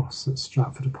Holy Cross at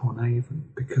Stratford-upon-Avon,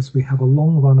 because we have a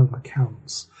long run of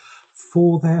accounts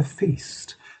for their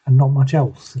feast, and not much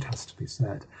else, it has to be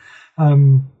said.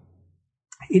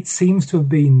 It seems to have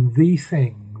been the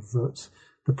thing that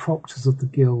the proctors of the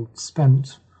guild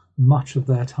spent much of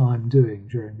their time doing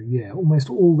during the year. Almost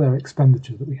all their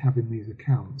expenditure that we have in these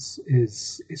accounts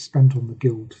is spent on the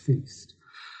guild feast.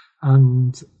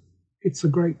 And it's a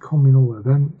great communal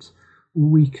event.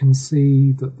 We can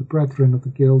see that the brethren of the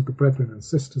guild, the brethren and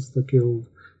sisters of the guild,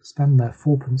 spend their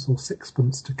fourpence or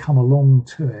sixpence to come along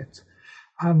to it.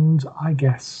 And I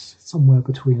guess somewhere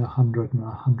between 100 and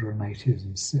 180 of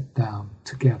them sit down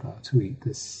together to eat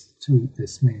this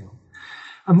meal.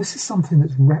 And this is something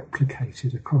that's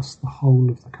replicated across the whole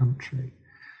of the country.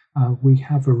 We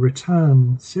have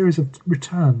a series of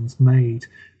returns made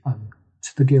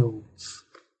to the guilds,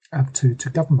 to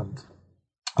government,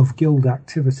 of guild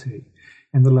activity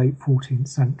in the late 14th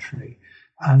century.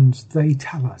 And they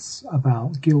tell us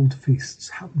about guild feasts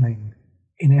happening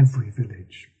in every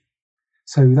village.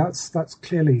 So that's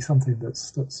clearly something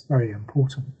that's very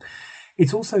important.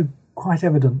 It's also quite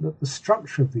evident that the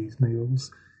structure of these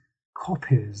meals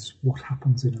copies what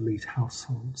happens in elite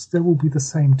households. There will be the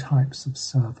same types of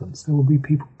servants. There will be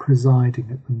people presiding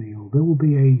at the meal. There will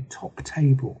be a top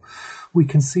table. We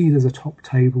can see there's a top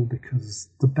table because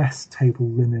the best table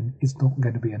linen is not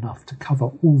going to be enough to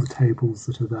cover all the tables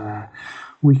that are there.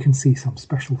 We can see some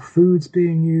special foods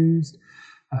being used.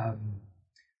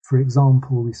 For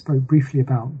example, we spoke briefly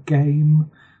about game.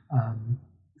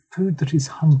 Food that is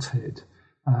hunted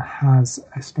has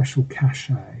a special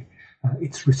cachet.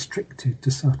 It's restricted to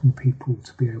certain people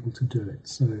to be able to do it.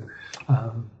 So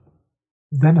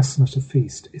venison at a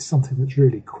feast is something that's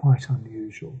really quite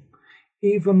unusual.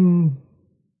 Even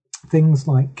things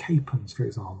like capons, for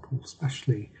example,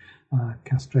 especially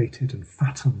castrated and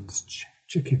fattened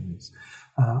chickens,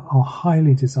 are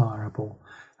highly desirable,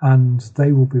 and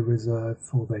they will be reserved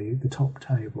for the top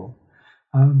table.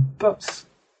 But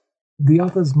the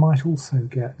others might also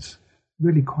get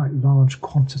really quite large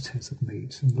quantities of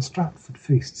meat, and the Stratford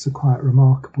feasts are quite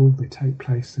remarkable. They take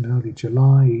place in early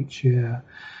July each year,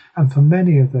 and for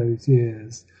many of those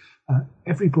years,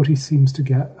 everybody seems to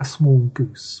get a small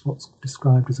goose, what's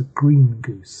described as a green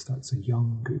goose. That's a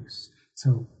young goose.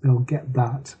 So they'll get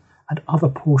that, and other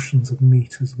portions of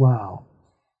meat as well.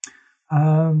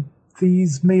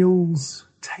 These meals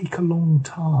take a long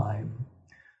time,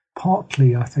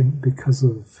 partly, I think, because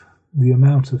of the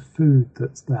amount of food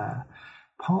that's there,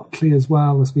 partly as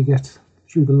well as we get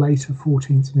through the later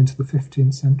 14th and into the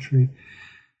 15th century,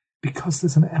 because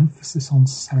there's an emphasis on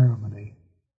ceremony.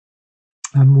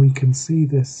 And we can see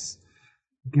this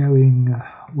going,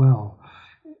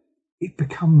 it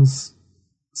becomes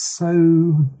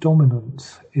so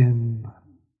dominant in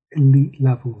elite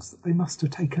levels that they must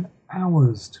have taken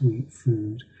hours to eat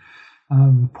food,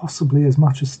 possibly as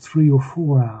much as 3 or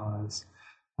 4 hours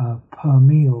per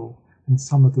meal in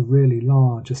some of the really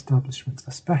large establishments,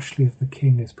 especially if the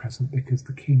king is present, because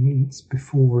the king eats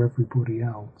before everybody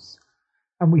else.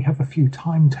 And we have a few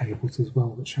timetables as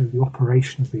well that show the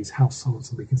operation of these households,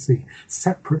 and we can see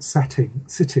separate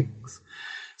sittings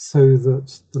so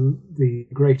that the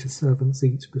greater servants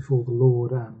eat before the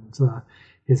Lord and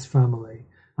his family,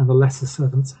 and the lesser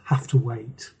servants have to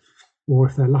wait, or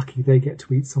if they're lucky, they get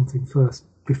to eat something first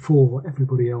before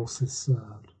everybody else is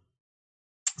served.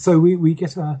 So we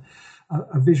get a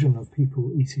vision of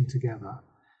people eating together.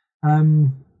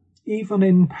 Even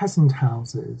in peasant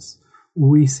houses,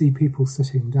 we see people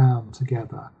sitting down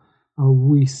together.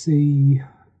 We see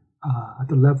at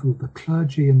the level of the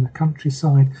clergy in the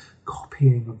countryside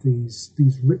copying of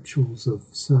these rituals of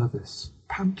service,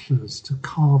 pantlers to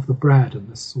carve the bread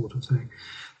and this sort of thing.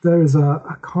 There is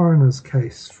a coroner's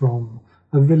case from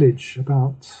a village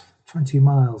about 20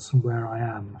 miles from where I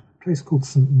am, a place called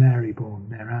St Marybourne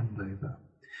near Andover,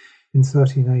 in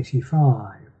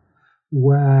 1385,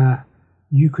 where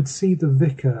you could see the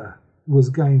vicar was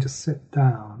going to sit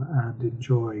down and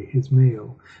enjoy his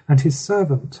meal, and his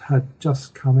servant had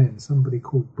just come in, somebody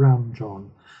called Brown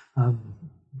John.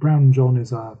 Brown John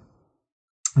is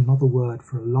another word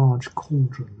for a large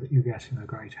cauldron that you get in a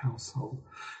great household.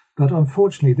 But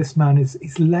unfortunately, this man is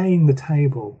laying the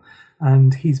table,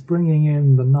 and he's bringing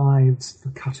in the knives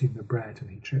for cutting the bread, and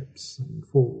he trips and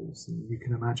falls, and you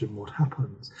can imagine what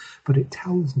happens. But it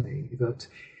tells me that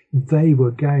they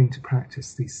were going to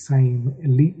practice these same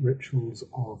elite rituals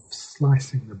of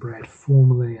slicing the bread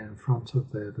formally in front of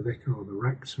the vicar or the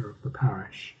rector of the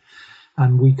parish.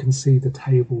 And we can see the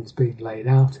tables being laid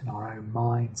out in our own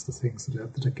minds, the things that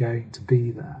are going to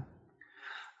be there.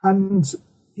 And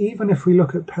even if we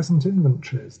look at peasant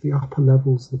inventories, the upper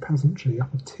levels of the peasantry,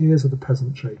 upper tiers of the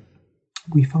peasantry,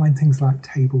 we find things like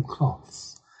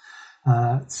tablecloths.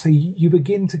 So you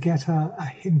begin to get a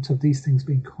hint of these things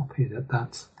being copied at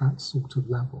that sort of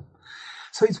level.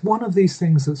 So it's one of these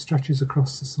things that stretches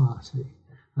across society.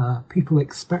 People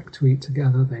expect to eat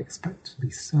together, they expect to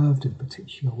be served in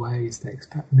particular ways, they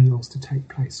expect meals to take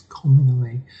place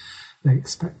communally. They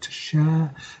expect to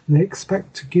share. They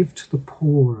expect to give to the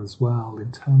poor as well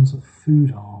in terms of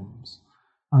food alms.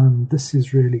 And this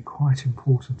is really quite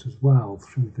important as well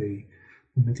through the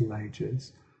Middle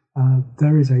Ages.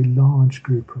 There is a large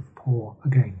group of poor,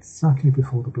 again, certainly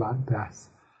before the Black Death,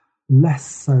 less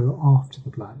so after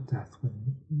the Black Death when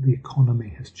the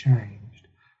economy has changed,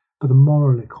 but the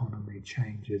moral economy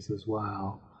changes as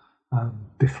well.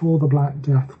 Before the Black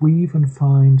Death, we even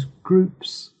find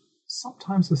groups,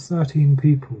 sometimes of 13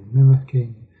 people,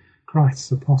 mimicking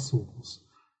Christ's apostles,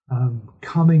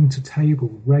 coming to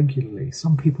table regularly.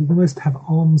 Some people almost have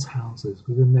almshouses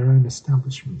within their own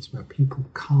establishments where people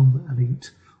come and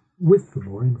eat with them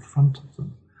or in front of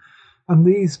them. And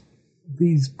these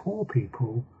poor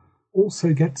people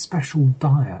also get special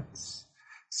diets.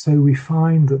 So we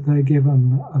find that they're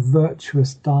given a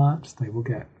virtuous diet. They will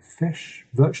get fish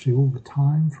virtually all the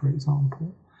time, for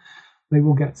example. They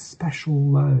will get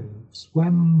special loaves.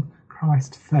 When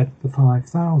Christ fed the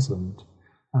 5,000,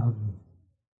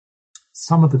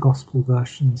 some of the gospel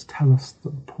versions tell us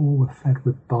that the poor were fed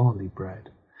with barley bread.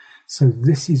 So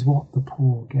this is what the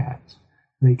poor get.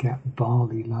 They get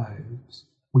barley loaves.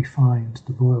 We find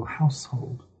the royal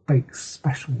household bakes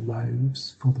special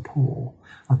loaves for the poor,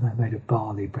 and they're made of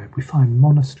barley bread. We find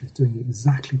monasteries doing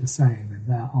exactly the same in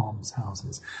their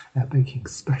almshouses. They're baking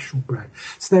special bread.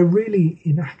 So they're really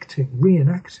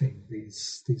reenacting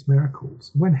these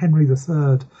miracles. When Henry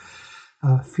III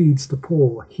feeds the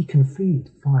poor, he can feed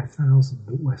 5,000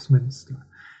 at Westminster.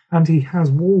 And he has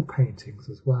wall paintings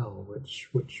as well, which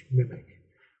mimic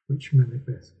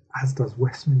this, as does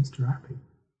Westminster Abbey.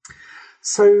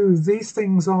 So these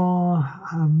things are,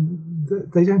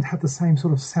 they don't have the same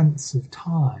sort of sense of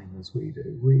time as we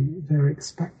do. They're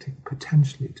expecting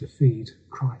potentially to feed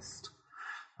Christ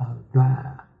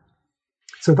there.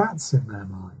 So that's in their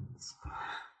minds.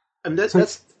 And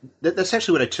that's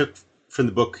actually what I took from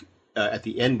the book at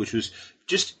the end, which was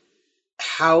just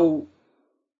how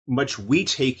much we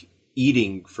take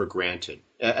eating for granted.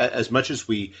 As much as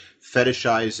we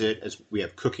fetishize it, as we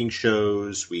have cooking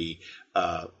shows, we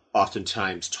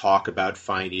oftentimes talk about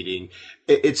fine eating.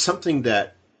 It's something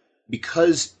that,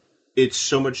 because it's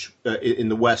so much in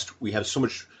the West, we have so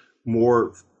much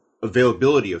more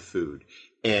availability of food,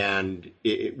 and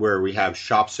where we have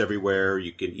shops everywhere,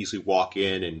 you can easily walk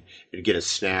in and get a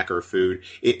snack or food.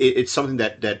 It's something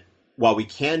that while we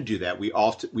can do that, we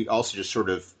also just sort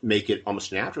of make it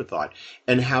almost an afterthought.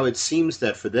 And how it seems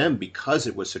that for them, because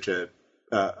it was such a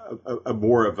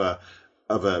more of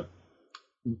a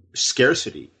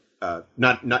scarcity,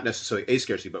 not necessarily a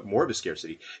scarcity, but more of a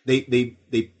scarcity,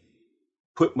 they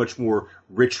put much more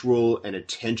ritual and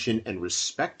attention and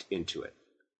respect into it.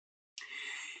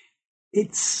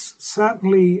 It's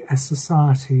certainly a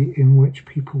society in which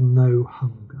people know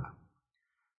hunger.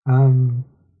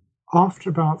 After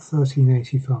about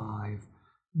 1385,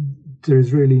 there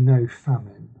is really no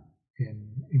famine in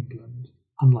England,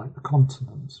 unlike the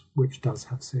continent, which does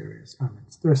have serious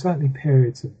famines. There are certainly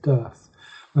periods of dearth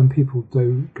when people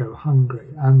do go hungry,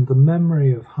 and the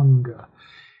memory of hunger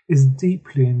is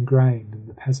deeply ingrained in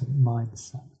the peasant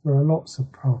mindset. There are lots of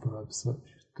proverbs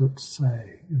that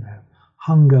say,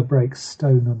 hunger breaks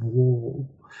stone and wall.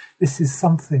 This is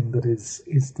something that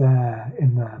is there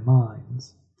in their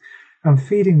minds. And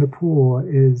feeding the poor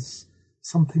is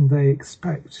something they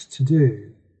expect to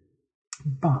do.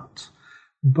 But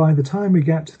by the time we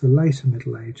get to the later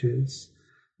Middle Ages,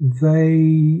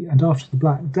 and after the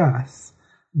Black Death,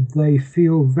 they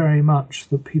feel very much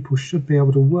that people should be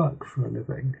able to work for a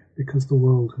living because the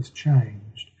world has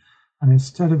changed. And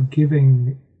instead of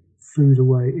giving food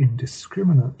away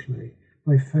indiscriminately,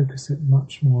 they focus it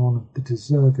much more on the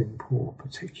deserving poor,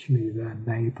 particularly their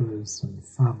neighbours and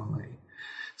family.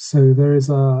 So there is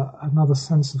another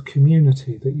sense of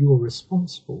community, that you are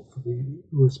responsible for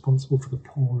the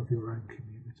poor of your own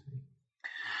community.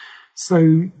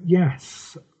 So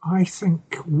yes, I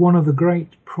think one of the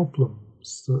great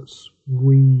problems that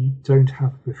we don't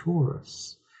have before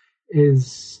us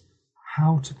is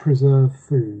how to preserve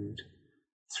food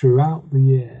throughout the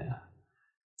year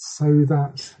so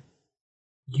that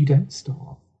you don't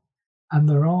starve. And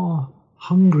there are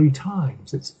hungry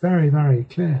times. It's very, very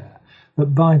clear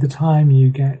that by the time you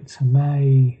get to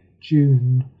May,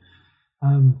 June,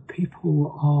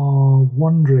 people are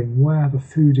wondering where the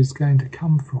food is going to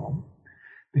come from,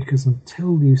 because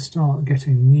until you start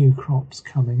getting new crops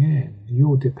coming in,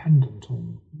 you're dependent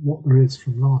on what there is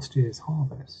from last year's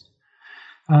harvest.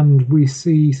 And we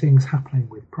see things happening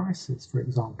with prices, for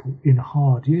example, in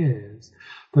hard years.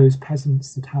 Those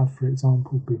peasants that have, for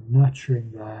example, been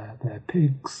nurturing their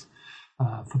pigs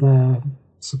for their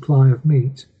supply of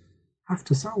meat have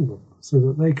to sell them so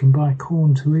that they can buy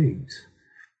corn to eat.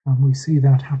 And we see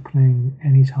that happening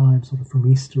any time sort of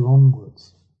from Easter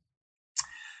onwards.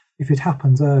 If it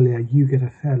happens earlier, you get a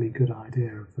fairly good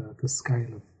idea of the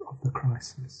scale of the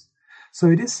crisis. So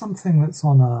it is something that's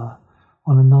on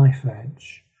a knife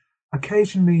edge.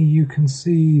 Occasionally you can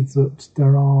see that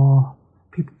there are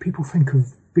people think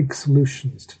of big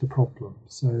solutions to the problem.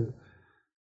 So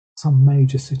some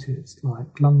major cities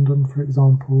like London, for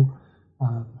example,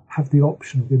 have the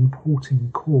option of importing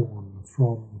corn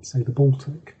from, say, the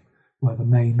Baltic, where there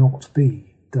may not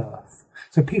be dearth.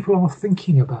 So people are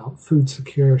thinking about food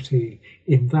security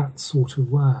in that sort of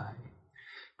way.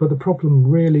 But the problem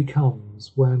really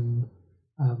comes when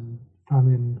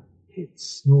famine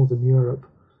hits Northern Europe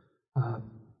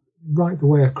right the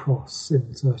way across in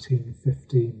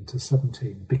 1315 to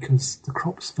 17, because the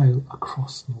crops fail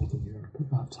across Northern Europe at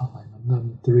that time, and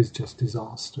then there is just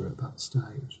disaster at that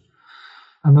stage.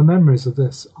 And the memories of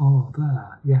this are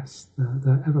there. Yes,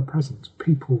 they're ever present.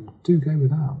 People do go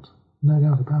without, no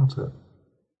doubt about it.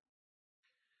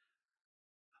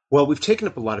 Well, we've taken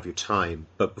up a lot of your time,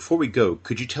 but before we go,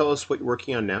 could you tell us what you're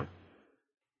working on now?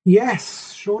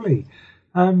 Yes, surely.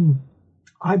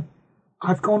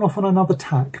 I've gone off on another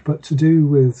tack, but to do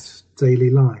with daily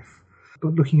life,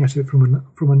 but looking at it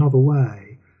from another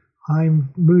way.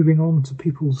 I'm moving on to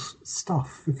people's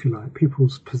stuff, if you like,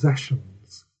 people's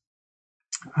possessions.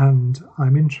 And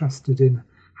I'm interested in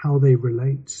how they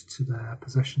relate to their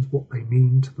possessions, what they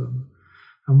mean to them.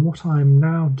 And what I'm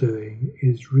now doing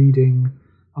is reading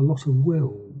a lot of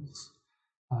wills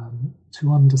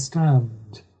to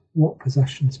understand what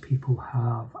possessions people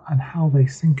have and how they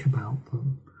think about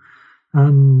them.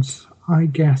 And I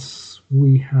guess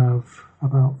we have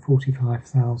about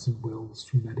 45,000 wills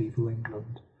from medieval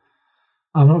England.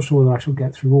 I'm not sure whether I shall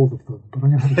get through all of them, but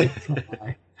I'm going to have a good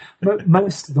try.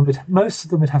 Most of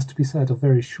them, it has to be said, are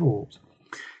very short.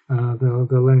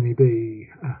 There'll only be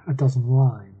a dozen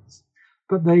lines.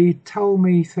 But they tell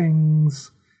me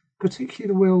things,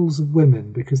 particularly the wills of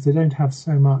women, because they don't have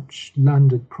so much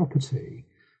landed property.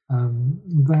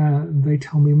 They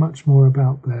tell me much more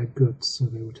about their goods, so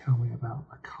they will tell me about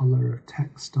the colour of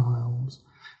textiles.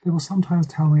 They will sometimes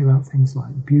tell me about things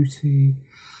like beauty.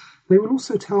 They will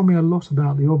also tell me a lot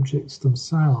about the objects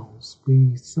themselves.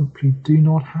 We simply do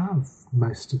not have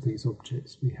most of these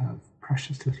objects. We have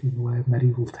precious little in the way of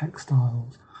medieval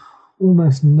textiles,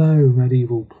 almost no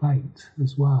medieval plate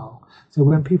as well. So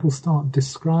when people start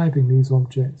describing these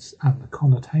objects and the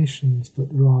connotations that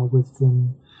there are with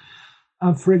them,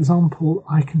 for example,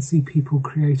 I can see people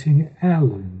creating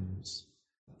heirlooms.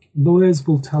 Lawyers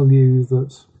will tell you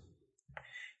that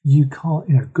you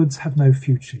can't, goods have no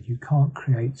future. You can't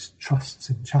create trusts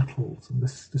in chattels and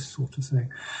this sort of thing.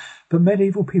 But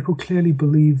medieval people clearly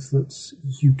believe that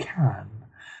you can,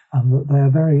 and that they're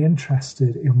very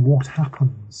interested in what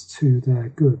happens to their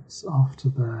goods after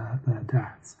their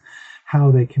death, how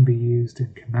they can be used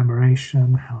in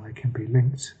commemoration, how they can be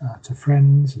linked to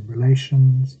friends and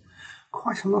relations.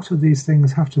 Quite a lot of these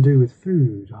things have to do with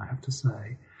food, I have to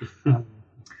say.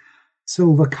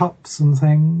 Silver cups and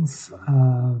things.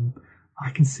 I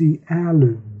can see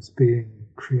heirlooms being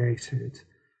created.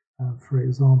 For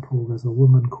example, there's a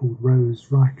woman called Rose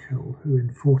Reichel who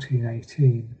in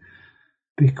 1418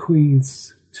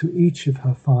 bequeaths to each of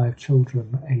her 5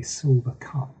 children a silver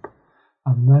cup,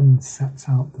 and then sets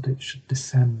out that it should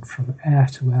descend from heir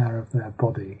to heir of their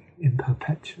body in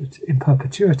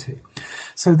perpetuity.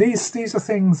 So these are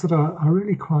things that are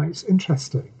really quite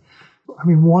interesting. I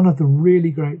mean, one of the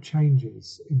really great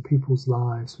changes in people's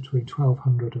lives between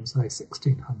 1200 and, say,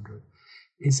 1600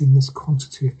 is in this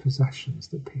quantity of possessions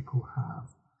that people have.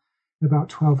 In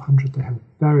about 1200, they have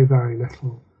very, very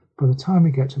little. By the time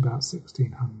we get to about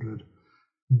 1600,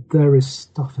 there is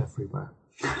stuff everywhere.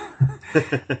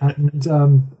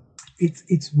 And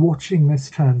it's watching this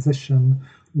transition,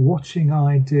 watching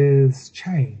ideas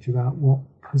change about what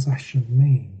possession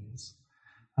means.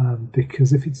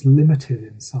 Because if it's limited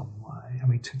in some way, I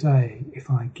mean, today, if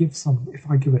I give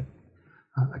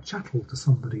a chattel to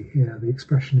somebody here, the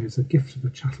expression is a gift of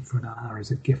a chattel for an hour is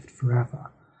a gift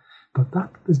forever. But that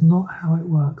is not how it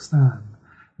works then.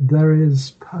 There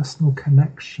is personal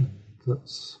connection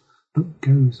that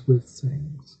goes with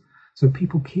things. So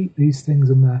people keep these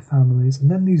things in their families, and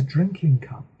then these drinking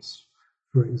cups,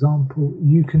 for example,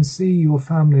 you can see your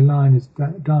family line is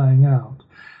dying out.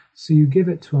 So you give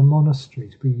it to a monastery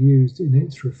to be used in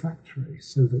its refectory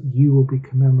so that you will be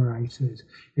commemorated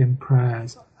in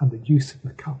prayers and the use of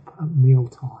the cup at meal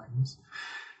times.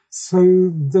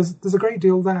 So there's a great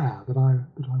deal there that I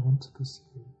want to pursue.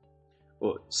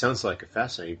 Well, it sounds like a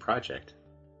fascinating project.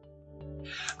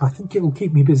 I think it will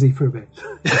keep me busy for a bit.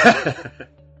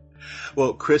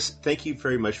 Well, Chris, thank you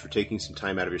very much for taking some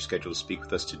time out of your schedule to speak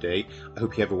with us today. I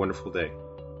hope you have a wonderful day.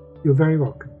 You're very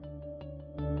welcome.